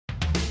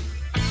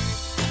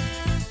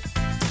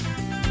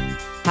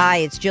Hi,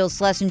 it's Jill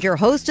Schlesinger,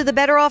 host of the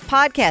Better Off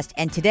podcast.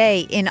 And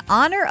today, in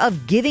honor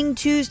of Giving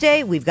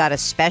Tuesday, we've got a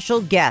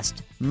special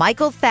guest,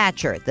 Michael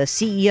Thatcher, the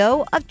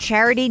CEO of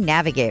Charity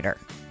Navigator.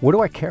 What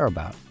do I care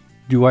about?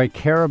 Do I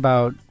care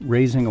about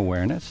raising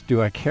awareness?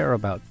 Do I care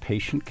about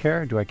patient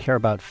care? Do I care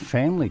about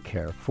family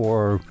care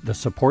for the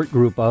support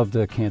group of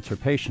the cancer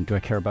patient? Do I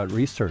care about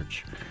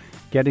research?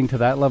 Getting to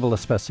that level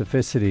of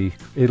specificity,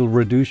 it'll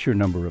reduce your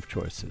number of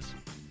choices.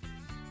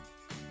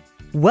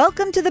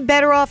 Welcome to the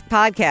Better Off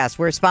podcast.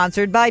 We're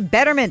sponsored by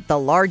Betterment, the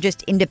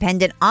largest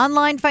independent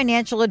online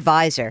financial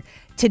advisor.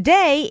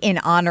 Today, in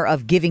honor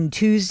of Giving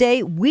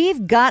Tuesday,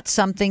 we've got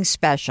something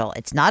special.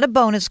 It's not a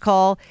bonus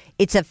call.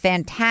 It's a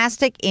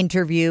fantastic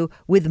interview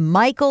with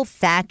Michael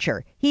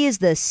Thatcher. He is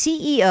the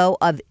CEO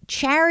of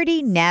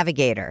Charity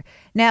Navigator.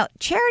 Now,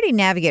 Charity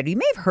Navigator, you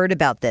may have heard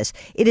about this.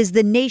 It is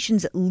the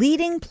nation's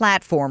leading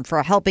platform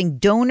for helping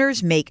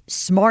donors make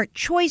smart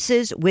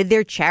choices with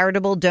their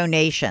charitable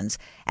donations.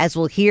 As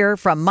we'll hear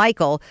from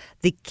Michael,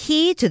 the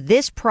key to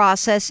this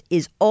process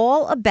is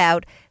all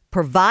about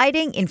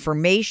providing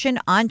information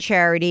on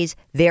charities,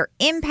 their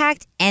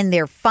impact, and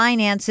their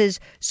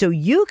finances so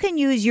you can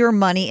use your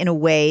money in a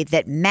way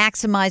that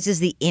maximizes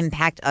the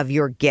impact of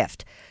your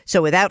gift.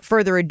 So without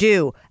further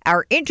ado,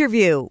 our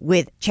interview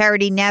with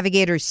Charity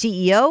Navigator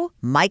CEO,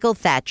 Michael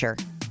Thatcher.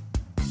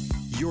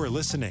 You're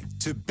listening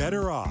to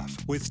Better Off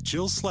with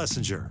Jill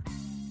Schlesinger.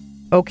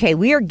 Okay,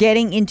 we are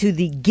getting into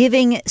the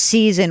giving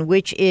season,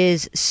 which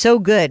is so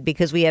good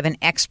because we have an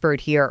expert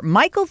here.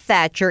 Michael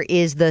Thatcher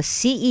is the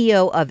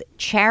CEO of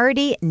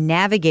Charity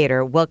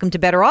Navigator. Welcome to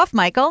Better Off,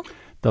 Michael.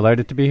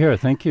 Delighted to be here.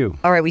 Thank you.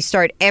 All right, we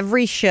start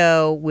every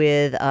show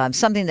with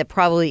something that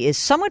probably is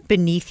somewhat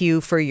beneath you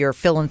for your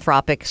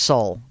philanthropic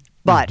soul.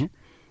 But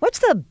what's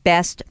the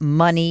best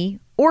money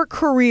or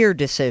career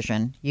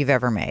decision you've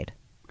ever made?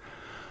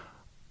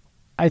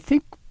 I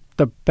think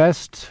the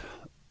best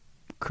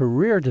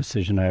career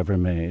decision I ever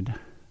made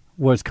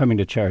was coming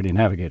to Charity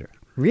Navigator.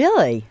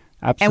 Really?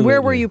 Absolutely. And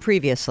where were you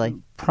previously?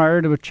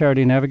 Prior to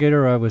Charity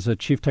Navigator, I was a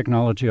chief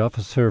technology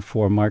officer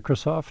for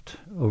Microsoft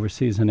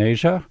overseas in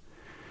Asia.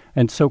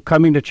 And so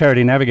coming to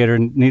Charity Navigator,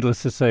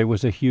 needless to say,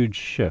 was a huge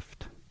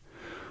shift.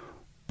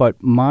 But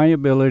my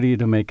ability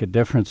to make a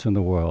difference in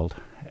the world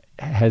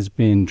has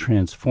been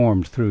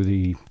transformed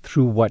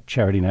through what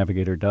Charity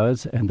Navigator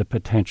does and the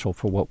potential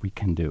for what we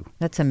can do.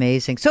 That's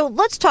amazing. So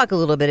let's talk a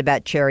little bit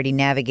about Charity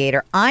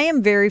Navigator. I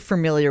am very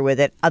familiar with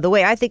it. The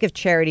way I think of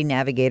Charity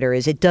Navigator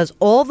is it does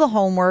all the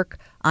homework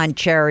on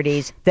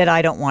charities that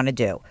I don't want to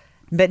do.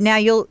 But now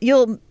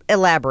you'll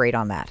elaborate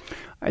on that.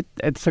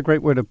 It's a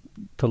great way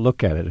to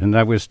look at it. And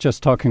I was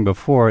just talking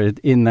before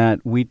in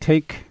that we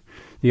take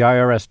the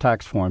IRS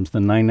tax forms, the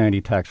 990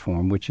 tax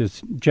form, which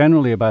is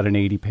generally about an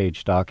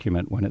 80-page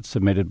document when it's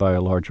submitted by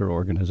a larger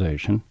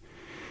organization.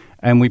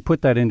 And we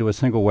put that into a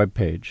single web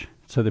page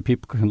so that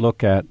people can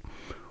look at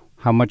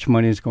how much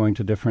money is going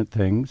to different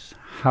things,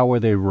 how are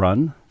they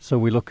run. So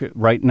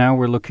right now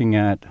we're looking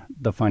at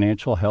the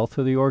financial health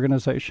of the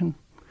organization.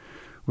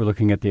 We're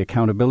looking at the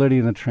accountability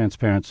and the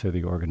transparency of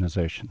the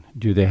organization.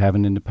 Do they have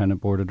an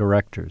independent board of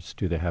directors?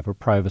 Do they have a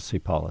privacy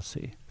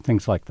policy?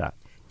 Things like that.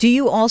 Do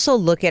you also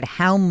look at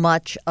how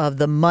much of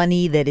the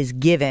money that is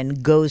given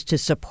goes to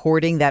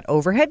supporting that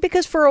overhead?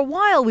 Because for a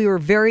while we were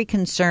very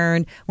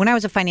concerned. When I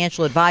was a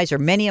financial advisor,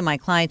 many of my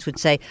clients would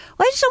say,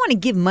 well, I just don't want to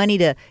give money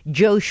to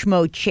Joe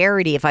Schmo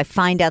charity if I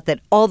find out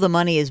that all the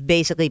money is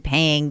basically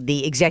paying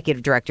the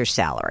executive director's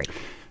salary.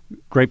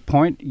 Great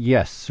point.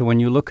 Yes. So when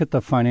you look at the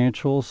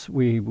financials,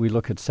 we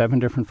look at 7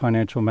 different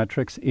financial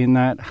metrics. In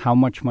that, how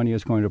much money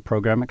is going to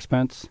program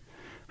expense,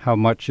 how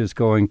much is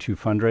going to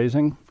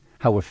fundraising,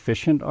 how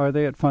efficient are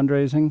they at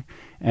fundraising,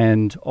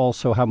 and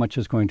also how much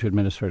is going to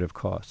administrative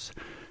costs.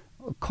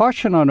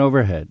 Caution on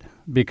overhead,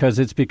 because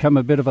it's become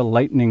a bit of a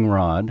lightning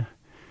rod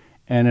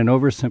and an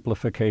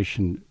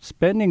oversimplification.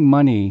 Spending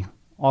money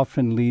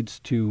often leads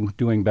to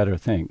doing better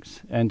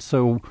things. And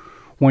so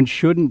one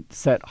shouldn't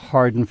set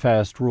hard and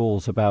fast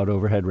rules about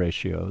overhead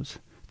ratios.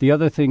 The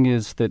other thing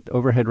is that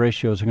overhead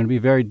ratios are going to be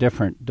very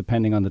different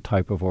depending on the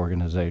type of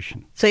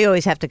organization. So you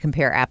always have to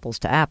compare apples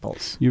to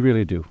apples. You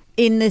really do.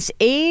 In this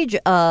age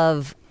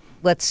of,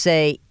 let's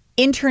say,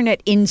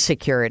 internet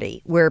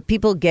insecurity, where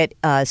people get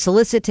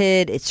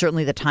solicited, it's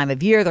certainly the time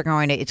of year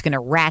it's going to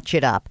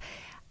ratchet up.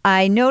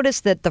 I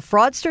noticed that the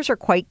fraudsters are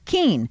quite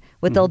keen.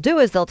 What they'll do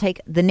is they'll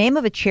take the name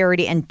of a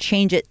charity and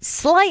change it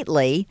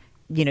slightly.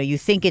 You know, you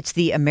think it's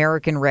the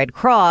American Red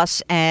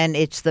Cross and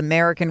it's the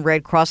American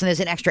Red Cross and there's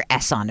an extra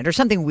S on it or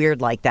something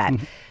weird like that.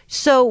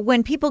 So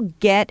when people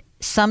get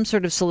some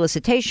sort of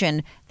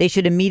solicitation, they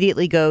should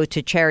immediately go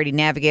to Charity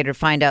Navigator to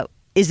find out,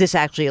 is this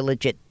actually a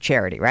legit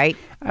charity, right?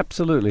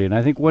 Absolutely. And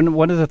I think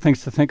one of the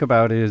things to think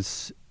about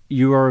is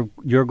you're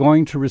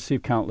going to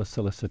receive countless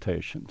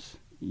solicitations.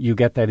 You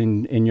get that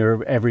in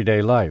your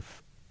everyday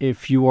life.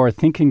 If you are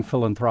thinking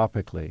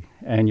philanthropically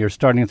and you're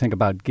starting to think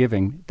about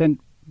giving, then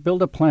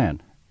build a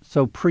plan.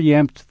 So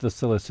preempt the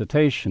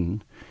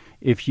solicitation.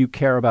 If you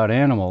care about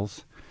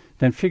animals,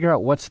 then figure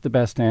out what's the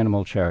best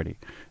animal charity.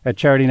 At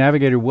Charity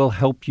Navigator, we'll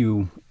help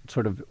you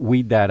sort of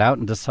weed that out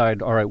and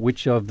decide, all right,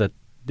 which of the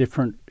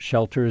different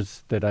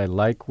shelters that I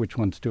like, which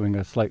one's doing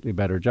a slightly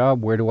better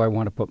job, where do I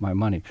want to put my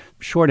money?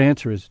 Short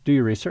answer is do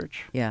your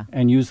research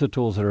and use the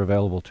tools that are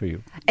available to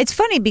you. It's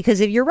funny because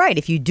if you're right,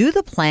 if you do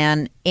the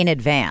plan in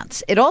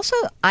advance, it also,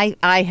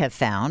 I have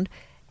found,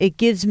 it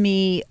gives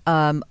me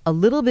a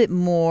little bit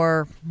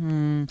more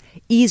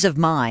ease of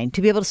mind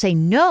to be able to say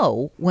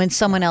no when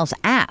someone else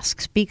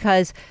asks.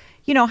 Because,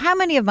 you know, how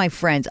many of my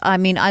friends, I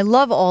mean, I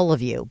love all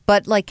of you,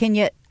 but like, can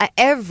you,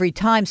 every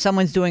time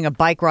someone's doing a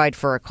bike ride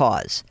for a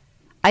cause,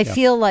 I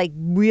feel like,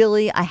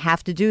 really, I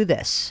have to do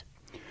this.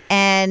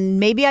 And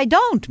maybe I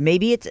don't.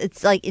 Maybe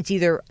it's like, it's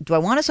either, do I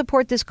want to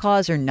support this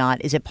cause or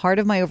not? Is it part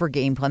of my over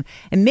game plan?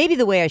 And maybe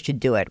the way I should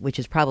do it, which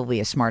is probably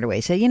a smarter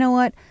way, say, you know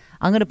what?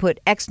 I'm going to put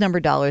X number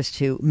of dollars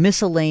to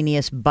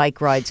miscellaneous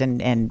bike rides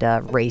and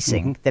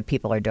racing that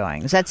people are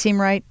doing. Does that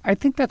seem right? I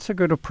think that's a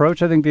good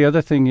approach. I think the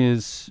other thing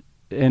is,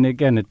 and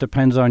again, it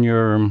depends on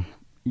your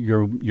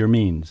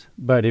means.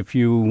 But if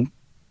your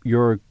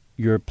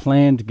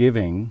planned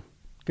giving,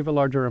 give a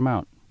larger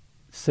amount.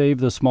 Save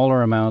the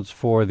smaller amounts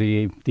for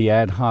the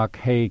ad hoc,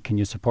 hey, can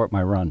you support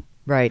my run?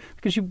 Right.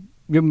 Because you're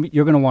going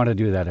to want to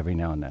do that every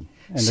now and then.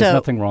 And there's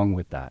nothing wrong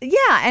with that.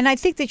 Yeah, and I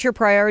think that your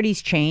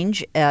priorities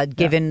change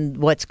given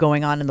what's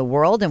going on in the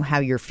world and how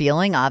you're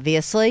feeling,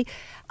 obviously.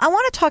 I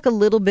want to talk a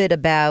little bit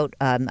about,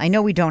 I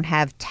know we don't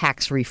have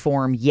tax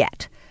reform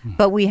yet,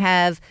 but we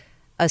have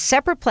a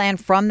separate plan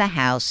from the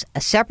House, a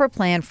separate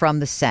plan from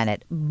the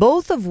Senate,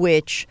 both of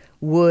which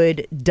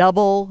would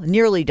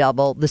nearly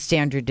double the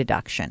standard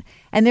deduction.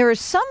 And there is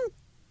some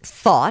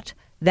thought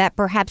that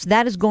perhaps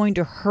that is going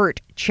to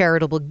hurt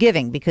charitable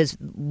giving, because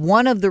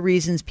one of the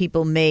reasons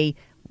people may,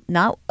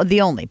 not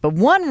the only, but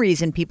one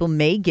reason people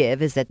may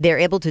give is that they're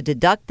able to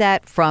deduct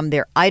that from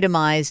their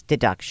itemized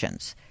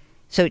deductions.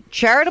 So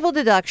charitable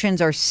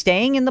deductions are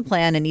staying in the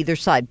plan on either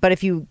side. But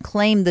if you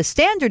claim the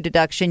standard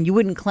deduction, you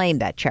wouldn't claim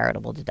that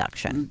charitable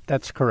deduction.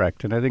 That's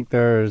correct. And I think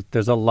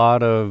there's a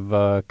lot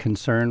of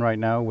concern right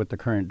now with the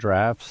current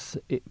drafts,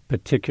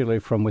 particularly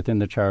from within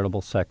the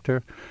charitable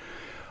sector.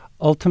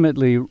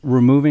 Ultimately,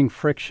 removing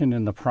friction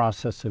in the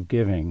process of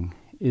giving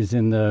is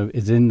in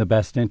the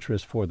best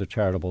interest for the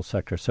charitable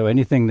sector. So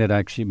anything that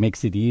actually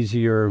makes it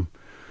easier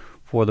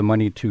for the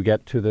money to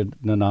get to the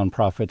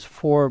nonprofits.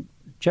 For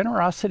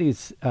generosity,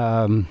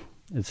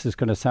 this is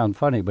going to sound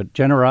funny, but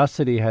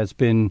generosity has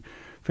been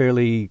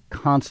fairly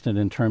constant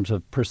in terms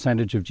of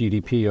percentage of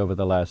GDP over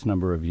the last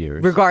number of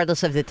years.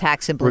 Regardless of the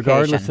tax implications.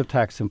 Regardless of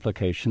tax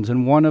implications.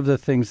 And one of the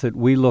things that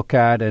we look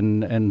at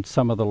and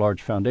some of the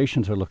large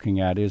foundations are looking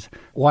at is,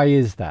 why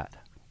is that?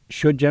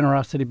 Should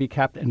generosity be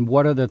capped? And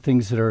what are the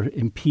things that are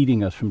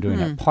impeding us from doing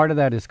that? Part of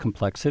that is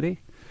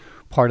complexity.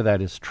 Part of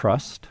that is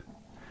trust.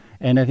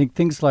 And I think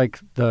things like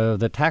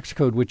the tax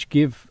code, which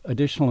give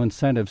additional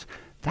incentives,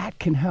 that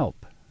can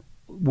help.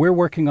 We're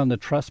working on the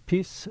trust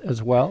piece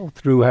as well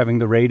through having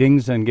the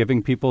ratings and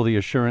giving people the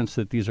assurance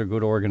that these are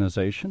good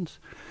organizations.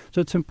 So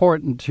it's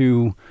important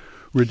to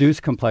reduce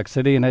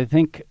complexity. And I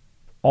think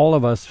all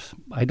of us,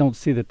 I don't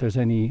see that there's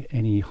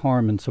any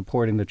harm in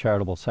supporting the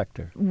charitable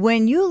sector.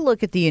 When you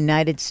look at the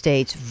United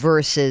States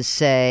versus,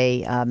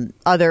 say,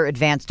 other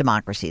advanced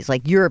democracies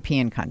like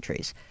European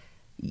countries,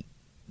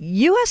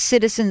 U.S.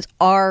 citizens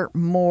are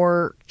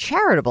more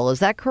charitable. Is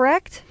that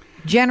correct?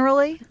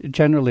 Generally,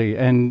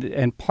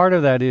 and part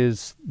of that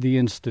is the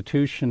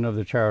institution of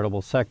the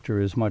charitable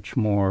sector is much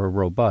more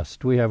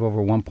robust. We have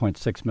over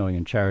 1.6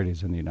 million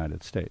charities in the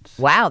United States.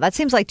 Wow, that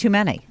seems like too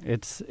many.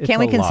 It's Can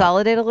we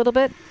consolidate a little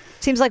bit?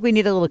 Seems like we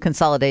need a little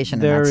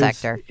consolidation in that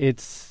sector.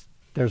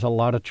 There's a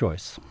lot of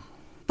choice.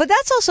 But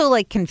that's also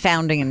like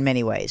confounding in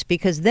many ways,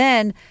 because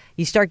then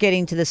you start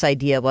getting to this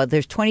idea, well,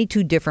 there's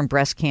 22 different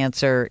breast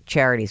cancer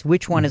charities.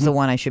 Which one is the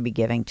one I should be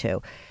giving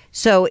to?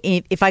 So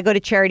if I go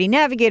to Charity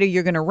Navigator,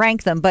 you're going to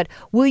rank them. But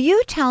will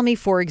you tell me,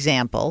 for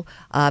example,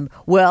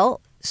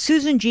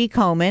 Susan G.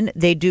 Komen,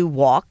 they do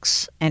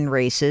walks and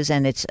races,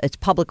 and it's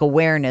public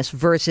awareness,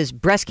 versus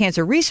Breast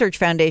Cancer Research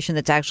Foundation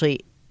that's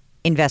actually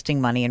investing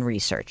money in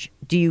research.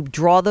 Do you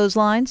draw those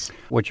lines?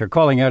 What you're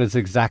calling out is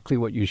exactly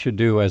what you should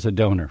do as a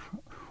donor.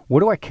 What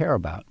do I care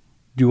about?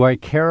 Do I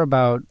care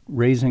about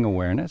raising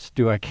awareness?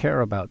 Do I care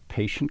about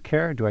patient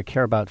care? Do I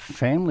care about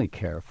family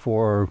care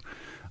for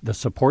the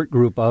support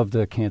group of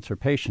the cancer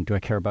patient? Do I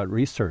care about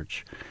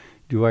research?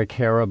 Do I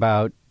care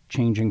about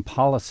changing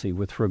policy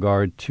with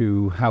regard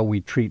to how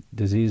we treat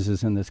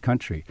diseases in this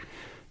country?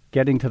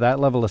 Getting to that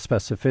level of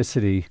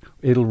specificity,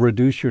 it'll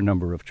reduce your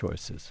number of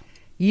choices.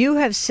 You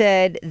have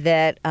said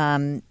that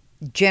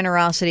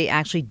generosity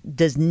actually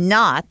does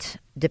not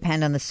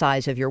depend on the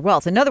size of your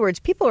wealth. In other words,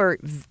 people are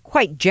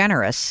quite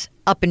generous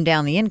up and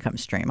down the income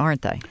stream,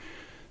 aren't they?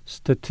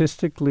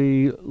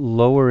 Statistically,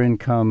 lower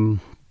income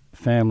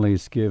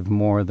families give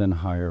more than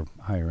higher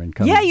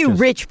income. Yeah, you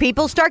rich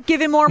people, start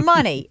giving more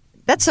money.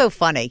 That's so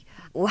funny.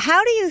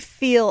 How do you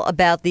feel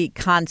about the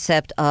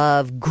concept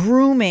of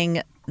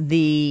grooming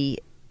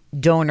the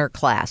donor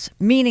class?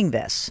 Meaning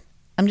this,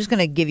 I'm just going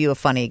to give you a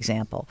funny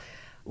example.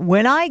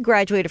 When I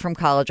graduated from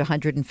college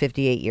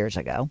 158 years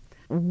ago,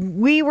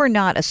 we were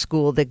not a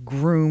school that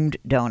groomed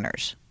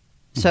donors.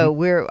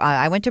 So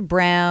I went to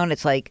Brown.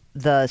 It's like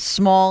the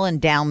small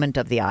endowment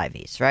of the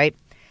Ivies, right?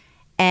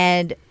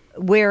 And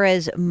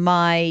whereas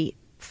my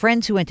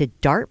friends who went to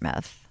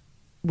Dartmouth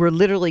were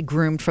literally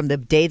groomed from the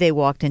day they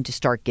walked in to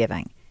start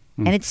giving.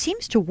 And it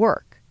seems to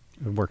work.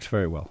 It works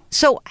very well.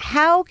 So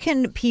how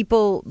can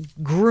people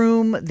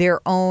groom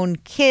their own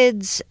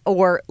kids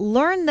or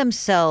learn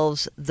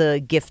themselves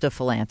the gift of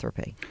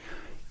philanthropy?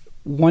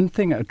 One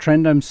thing, a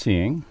trend I'm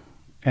seeing,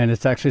 and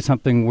it's actually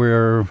something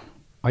where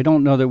I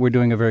don't know that we're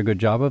doing a very good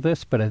job of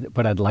this, but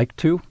I'd like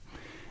to,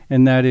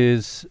 and that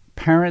is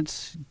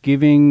parents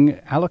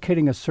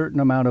allocating a certain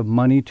amount of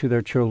money to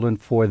their children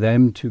for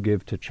them to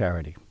give to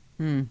charity.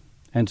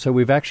 And so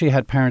we've actually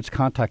had parents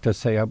contact us,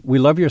 say, we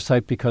love your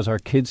site because our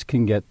kids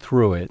can get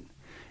through it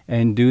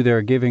and do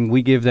their giving.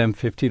 We give them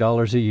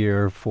 $50 a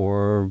year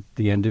for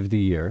the end of the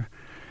year,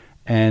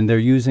 and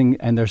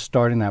they're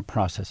starting that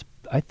process.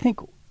 I think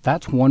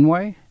that's one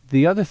way.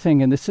 The other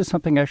thing, and this is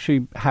something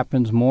actually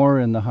happens more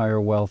in the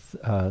higher wealth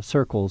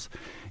circles,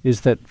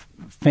 is that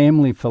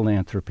family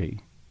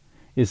philanthropy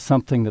is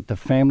something that the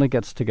family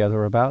gets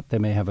together about. They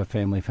may have a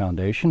family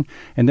foundation,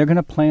 and they're going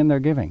to plan their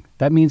giving.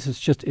 That means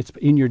it's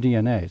in your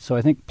DNA. So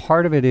I think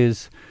part of it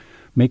is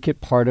make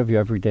it part of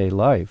your everyday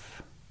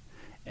life.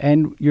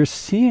 And you're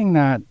seeing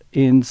that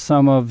in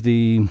some of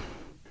the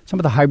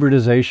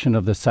hybridization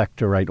of the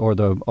sector, right, or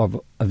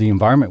of the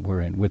environment we're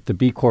in, with the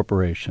B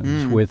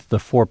corporations, with the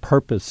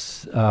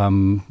for-purpose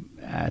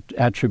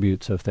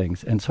attributes of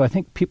things. And so I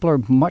think people are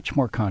much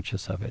more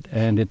conscious of it,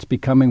 and it's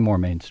becoming more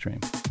mainstream.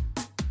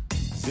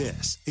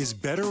 This is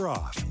Better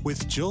Off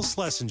with Jill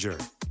Schlesinger.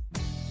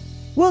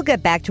 We'll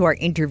get back to our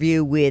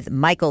interview with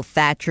Michael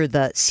Thatcher,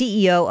 the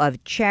CEO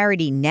of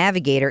Charity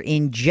Navigator,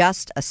 in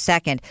just a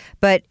second.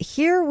 But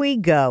here we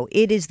go.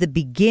 It is the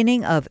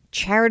beginning of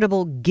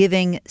charitable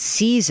giving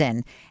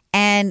season.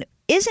 And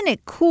isn't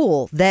it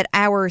cool that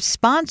our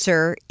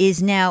sponsor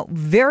is now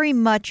very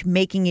much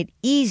making it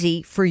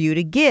easy for you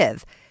to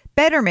give?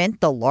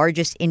 Betterment, the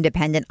largest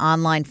independent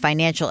online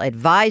financial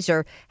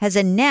advisor, has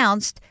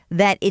announced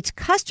that its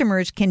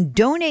customers can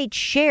donate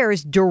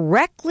shares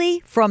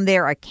directly from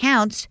their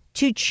accounts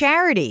to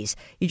charities.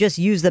 You just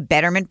use the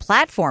Betterment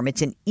platform.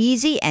 It's an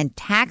easy and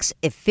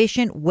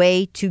tax-efficient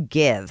way to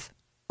give.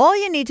 All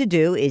you need to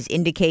do is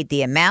indicate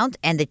the amount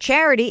and the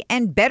charity,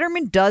 and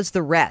Betterment does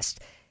the rest.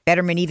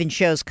 Betterment even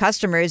shows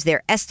customers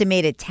their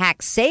estimated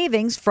tax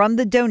savings from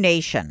the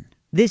donation.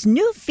 This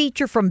new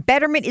feature from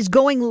Betterment is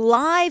going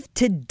live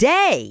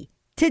today.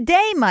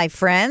 Today, my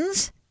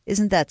friends.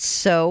 Isn't that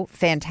so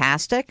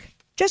fantastic?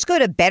 Just go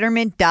to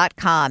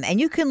Betterment.com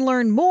and you can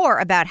learn more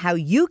about how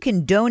you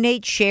can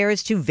donate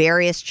shares to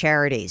various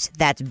charities.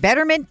 That's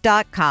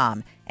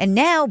Betterment.com. And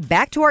now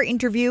back to our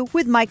interview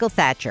with Michael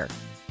Thatcher.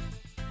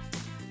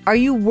 Are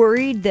you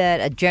worried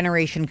that a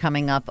generation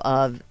coming up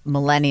of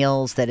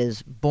millennials that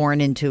is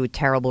born into a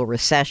terrible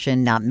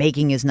recession, not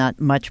making as not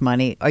much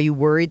money, are you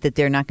worried that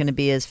they're not going to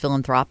be as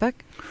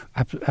philanthropic?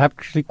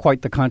 Actually,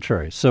 quite the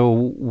contrary. So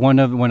when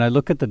I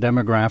look at the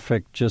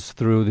demographic just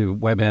through the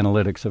web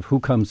analytics of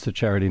who comes to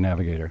Charity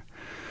Navigator,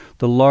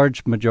 the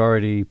large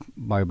majority,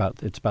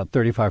 it's about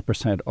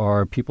 35%,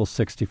 are people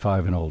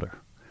 65 and older.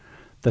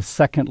 The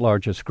second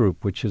largest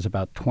group, which is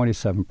about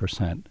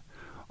 27%,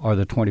 are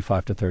the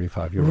 25 to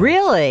 35-year-olds.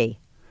 Really?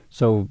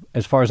 So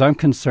as far as I'm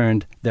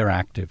concerned, they're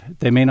active.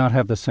 They may not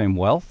have the same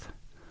wealth,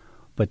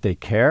 but they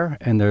care,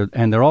 and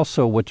they're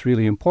also, what's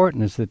really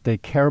important is that they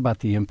care about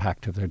the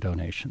impact of their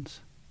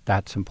donations.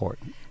 That's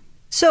important.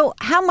 So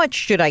how much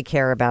should I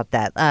care about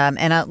that?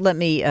 Let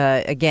me,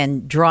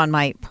 again, draw on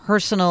my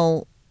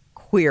personal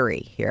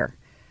query here.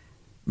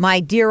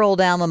 My dear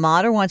old alma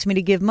mater wants me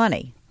to give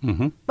money.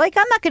 Mm-hmm. Like,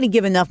 I'm not going to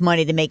give enough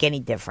money to make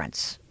any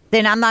difference.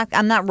 Then I'm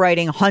not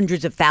writing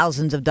hundreds of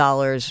thousands of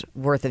dollars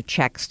worth of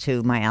checks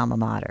to my alma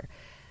mater.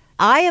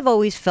 I have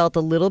always felt a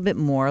little bit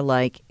more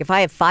like if I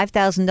have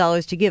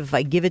 $5,000 to give, if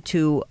I give it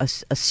to a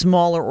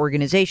smaller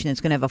organization, it's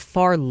going to have a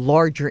far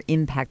larger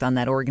impact on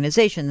that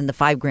organization than the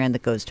 $5,000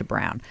 that goes to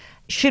Brown.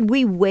 Should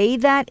we weigh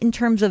that in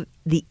terms of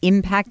the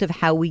impact of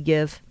how we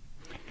give?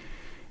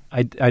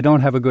 I don't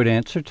have a good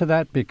answer to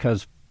that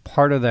because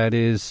part of that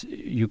is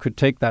you could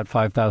take that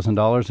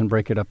 $5,000 and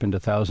break it up into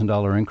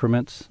 $1,000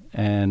 increments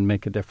and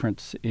make a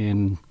difference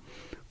in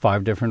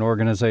 5 different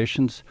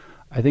organizations.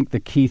 I think the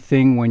key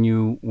thing when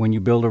you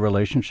build a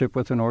relationship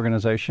with an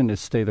organization is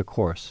stay the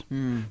course.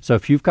 So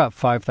if you've got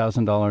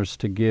 $5,000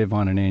 to give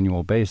on an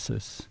annual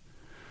basis,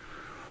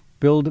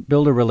 build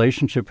a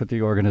relationship with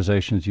the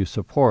organizations you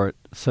support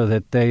so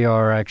that they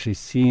are actually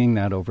seeing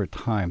that over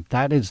time.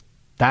 That is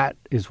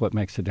what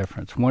makes a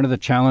difference. One of the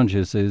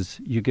challenges is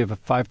you give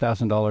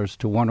 $5,000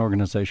 to one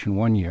organization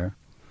one year,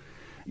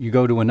 you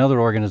go to another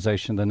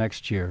organization the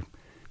next year.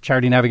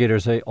 Charity Navigator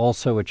is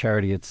also a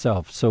charity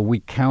itself, so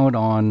we count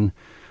on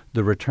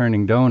the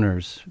returning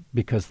donors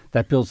because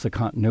that builds the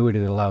continuity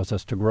that allows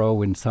us to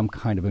grow in some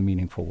kind of a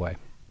meaningful way.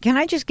 Can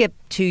I just get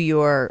to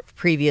your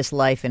previous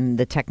life in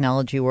the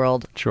technology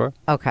world? Sure.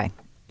 Okay.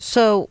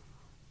 So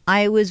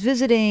I was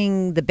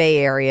visiting the Bay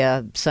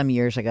Area some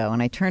years ago,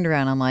 and I turned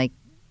around, I'm like,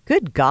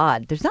 good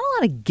God, there's not a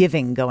lot of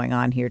giving going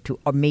on here to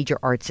major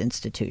arts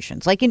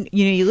institutions. Like,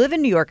 you live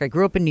in New York. I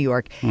grew up in New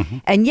York.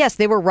 And yes,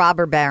 they were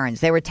robber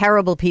barons. They were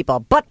terrible people,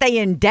 but they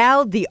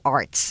endowed the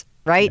arts,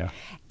 right? Yeah.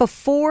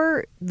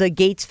 Before the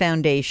Gates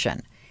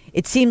Foundation,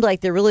 it seemed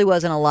like there really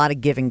wasn't a lot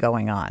of giving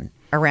going on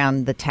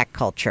around the tech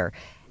culture.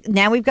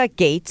 Now we've got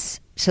Gates,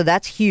 so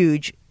that's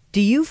huge. Do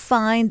you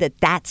find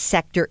that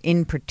sector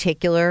in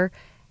particular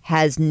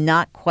has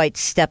not quite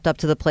stepped up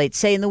to the plate,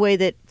 say in the way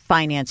that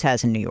finance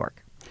has in New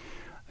York?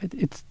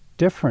 It's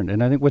different.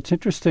 And I think what's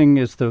interesting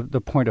is the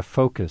point of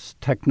focus.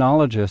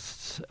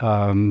 Technologists,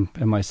 and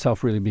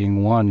myself really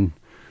being one,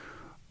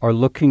 are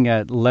looking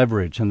at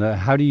leverage and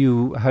how do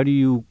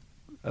you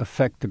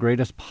affect the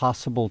greatest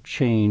possible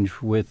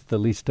change with the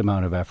least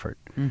amount of effort.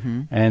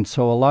 And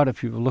so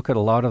if you look at a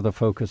lot of the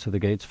focus of the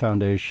Gates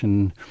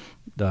Foundation,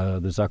 the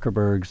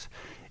Zuckerbergs,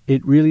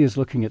 it really is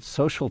looking at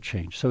social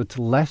change. So it's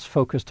less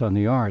focused on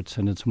the arts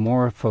and it's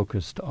more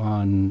focused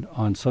on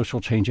social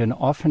change, and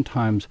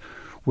oftentimes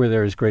where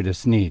there is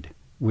greatest need,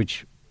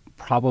 which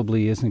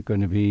probably isn't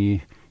going to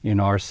be in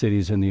our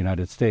cities in the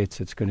United States.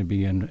 It's going to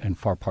be in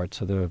far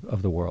parts of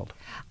the world.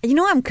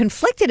 I'm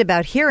conflicted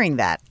about hearing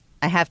that,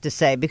 I have to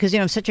say, because,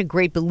 I'm such a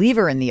great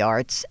believer in the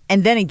arts.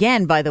 And then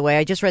again, by the way,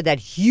 I just read that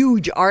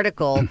huge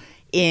article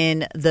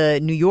in the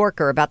New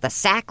Yorker about the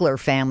Sackler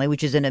family,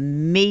 which is an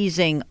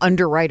amazing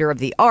underwriter of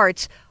the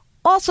arts,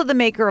 also the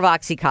maker of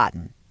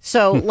OxyContin.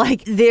 So,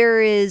 there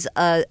is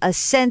a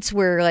sense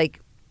where,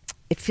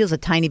 it feels a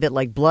tiny bit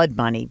like blood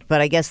money,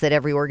 but I guess that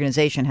every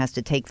organization has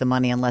to take the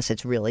money unless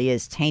it really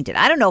is tainted.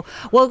 I don't know.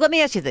 Well, let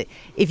me ask you this.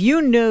 If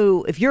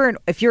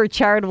you're a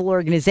charitable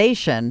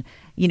organization,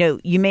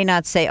 you may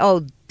not say,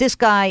 oh, this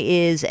guy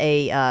is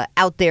a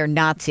out there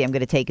Nazi, I'm going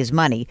to take his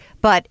money.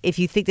 But if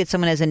you think that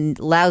someone has a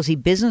lousy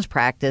business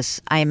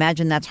practice, I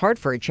imagine that's hard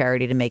for a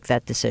charity to make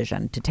that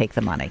decision to take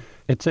the money.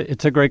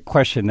 It's a great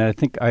question. And I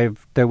think I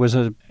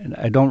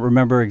don't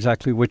remember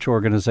exactly which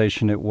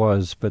organization it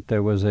was, but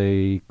there was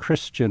a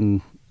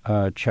Christian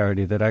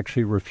charity that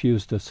actually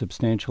refused a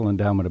substantial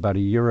endowment about a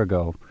year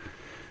ago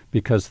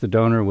because the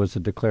donor was a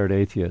declared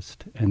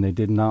atheist and they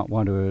did not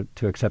want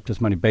to accept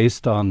his money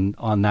based on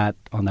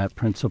that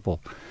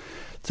principle.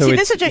 So see,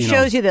 this just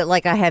shows you that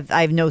I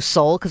have no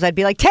soul, because I'd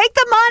be like, take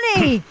the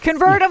money,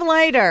 convert him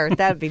later.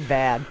 That'd be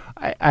bad.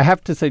 I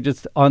have to say,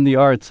 just on the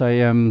arts,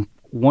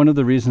 one of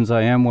the reasons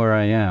I am where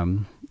I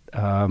am,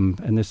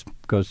 and this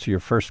goes to your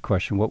first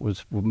question, what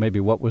was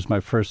my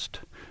first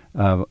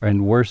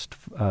and worst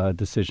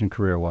decision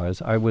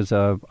career-wise? I was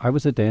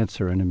a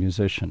dancer and a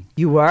musician.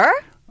 You were?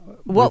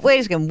 What?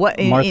 Wait a second. What?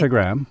 Martha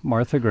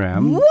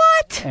Graham.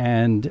 What?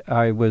 And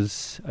I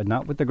was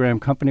not with the Graham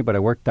Company, but I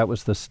worked. That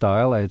was the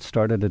style. I had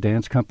started a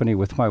dance company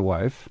with my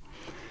wife,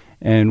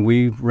 and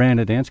we ran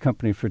a dance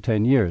company for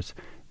 10 years.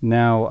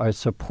 Now, I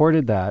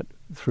supported that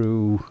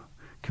through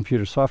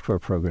computer software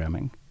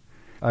programming.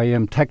 I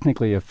am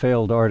technically a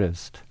failed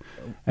artist.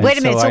 And wait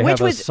a minute. So I which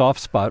have was a soft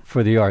spot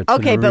for the arts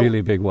in a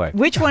really big way.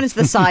 Which one is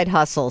the side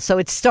hustle? So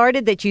it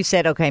started that you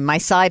said, okay, my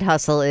side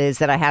hustle is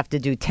that I have to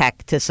do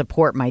tech to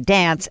support my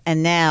dance.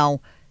 And now,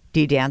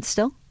 do you dance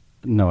still?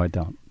 No, I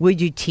don't. Would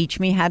you teach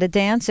me how to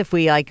dance if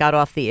we got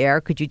off the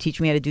air? Could you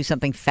teach me how to do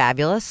something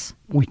fabulous?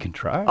 We can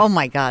try. Oh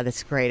my God,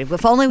 that's great.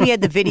 If only we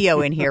had the video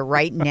in here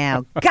right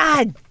now.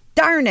 God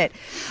darn it.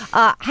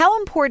 How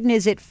important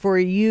is it for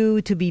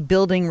you to be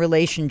building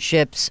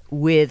relationships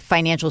with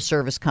financial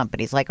service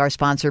companies like our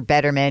sponsor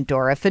Betterment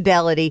or a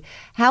Fidelity?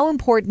 How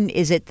important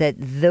is it that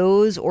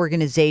those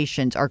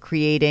organizations are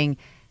creating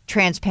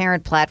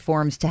transparent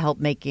platforms to help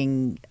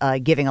making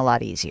giving a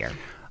lot easier?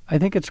 I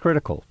think it's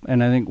critical,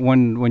 and I think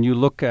when you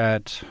look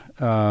at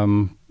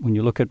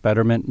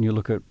Betterment and you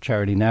look at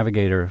Charity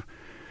Navigator,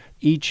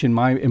 each in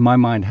my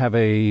mind have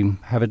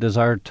a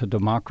desire to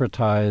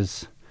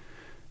democratize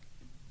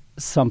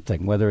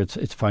something, whether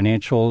it's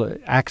financial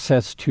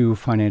access to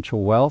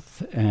financial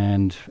wealth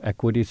and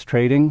equities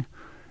trading,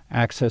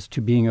 access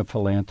to being a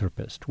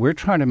philanthropist. We're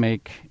trying to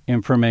make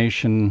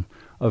information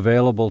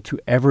available to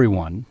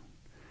everyone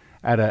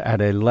at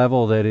a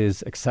level that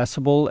is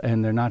accessible,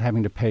 and they're not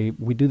having to pay.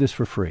 We do this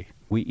for free.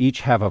 We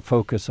each have a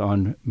focus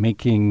on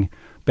making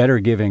better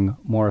giving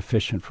more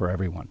efficient for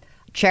everyone.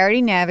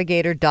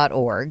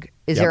 CharityNavigator.org.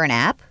 Is there an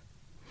app?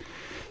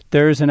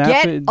 There is an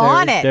app. Get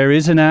on it. There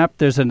is an app.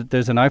 There's an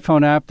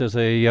iPhone app. There's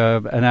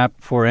an app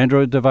for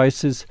Android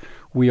devices.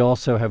 We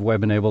also have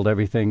web-enabled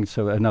everything.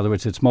 So in other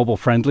words, it's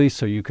mobile-friendly,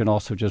 so you can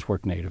also just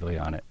work natively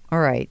on it. All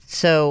right.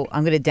 So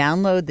I'm going to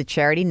download the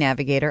Charity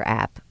Navigator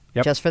app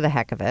just for the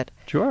heck of it.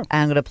 Sure.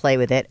 I'm going to play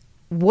with it.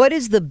 What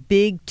is the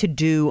big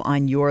to-do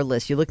on your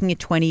list? You're looking at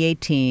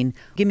 2018.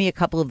 Give me a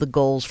couple of the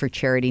goals for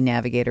Charity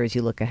Navigator as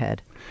you look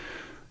ahead.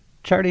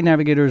 Charity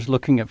Navigator is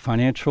looking at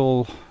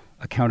financial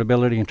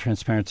accountability and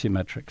transparency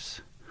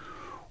metrics.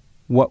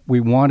 What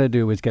we want to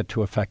do is get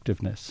to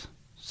effectiveness.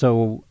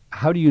 So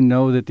how do you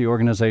know that the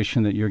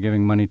organization that you're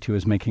giving money to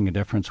is making a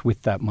difference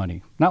with that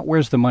money? Not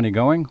where's the money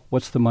going,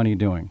 what's the money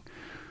doing?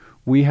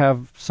 We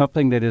have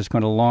something that is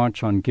going to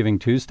launch on Giving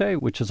Tuesday,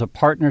 which is a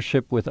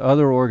partnership with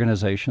other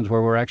organizations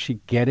where we're actually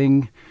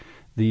getting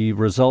the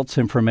results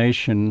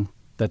information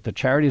that the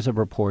charities have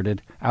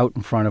reported out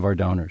in front of our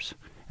donors.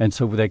 And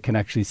so they can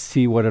actually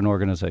see what an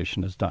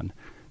organization has done.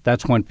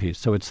 That's one piece.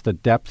 So it's the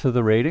depth of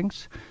the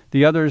ratings.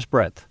 The other is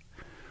breadth.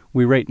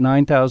 We rate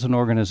 9,000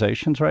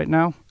 organizations right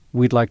now.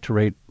 We'd like to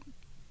rate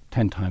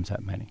 10 times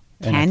that many.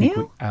 And Can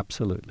you?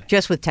 Absolutely.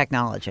 Just with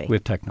technology?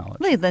 With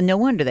technology. Then no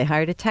wonder they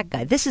hired a tech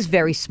guy. This is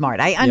very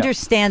smart. I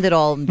understand it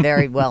all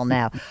very well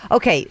now.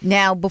 Okay,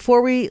 now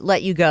before we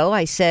let you go,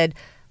 I said,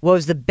 what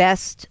was the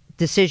best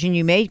decision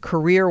you made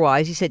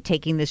career-wise? You said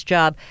taking this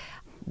job.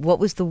 What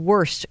was the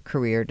worst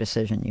career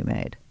decision you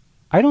made?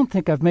 I don't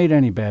think I've made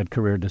any bad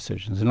career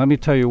decisions. And let me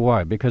tell you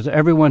why. Because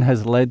everyone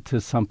has led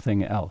to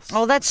something else.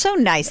 Oh, that's so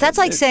nice. That's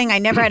like saying I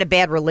never had a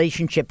bad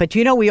relationship, but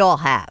we all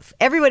have.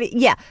 Everybody,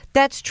 yeah,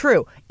 that's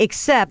true.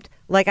 Except,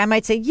 like I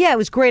might say, yeah, it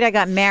was great I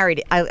got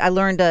married. I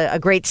learned a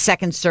great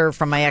second serve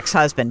from my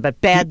ex-husband, but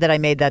bad that I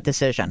made that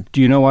decision.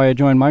 Do you know why I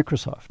joined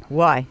Microsoft?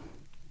 Why?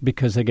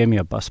 Because they gave me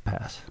a bus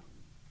pass.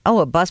 Oh,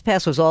 a bus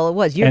pass was all it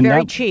was. You're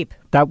very cheap.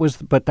 But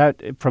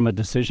from a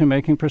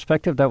decision-making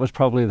perspective, that was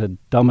probably the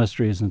dumbest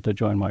reason to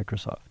join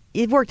Microsoft.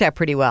 It worked out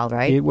pretty well,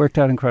 right? It worked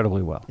out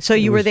incredibly well. So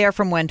you were there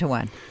from when to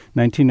when?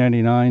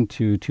 1999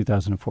 to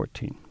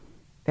 2014.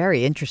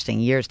 Very interesting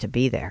years to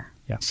be there.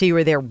 Yeah. So you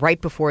were there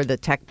right before the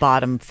tech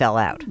bottom fell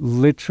out.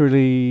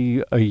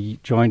 Literally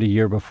joined a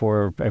year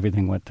before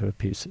everything went to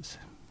pieces.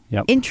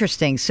 Yep.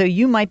 Interesting. So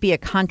you might be a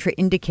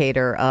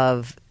contraindicator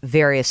of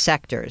various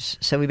sectors.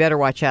 So we better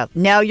watch out.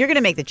 Now, you're going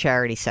to make the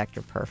charity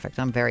sector perfect.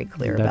 I'm very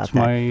clear about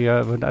that.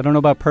 I don't know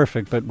about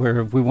perfect, but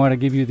we want to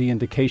give you the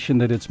indication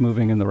that it's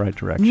moving in the right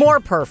direction. More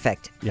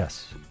perfect.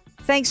 Yes.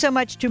 Thanks so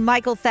much to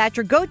Michael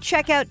Thatcher. Go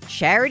check out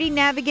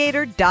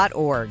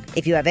charitynavigator.org.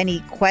 If you have any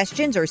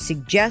questions or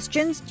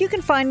suggestions, you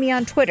can find me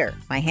on Twitter.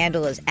 My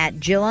handle is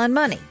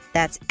 @JillOnMoney.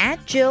 That's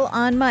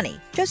 @JillOnMoney.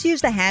 Just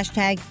use the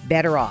hashtag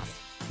BetterOff.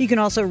 You can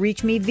also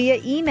reach me via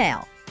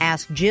email.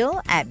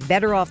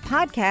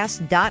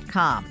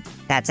 AskJill@BetterOffPodcast.com.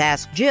 That's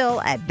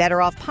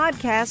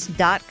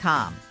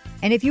AskJill@BetterOffPodcast.com.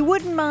 And if you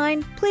wouldn't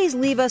mind, please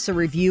leave us a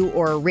review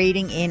or a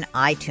rating in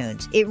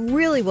iTunes. It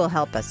really will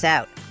help us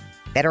out.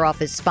 Better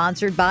Off is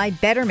sponsored by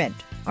Betterment.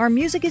 Our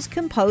music is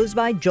composed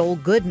by Joel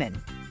Goodman.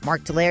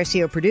 Mark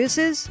Delarcio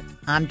produces.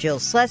 I'm Jill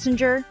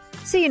Schlesinger.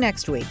 See you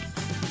next week.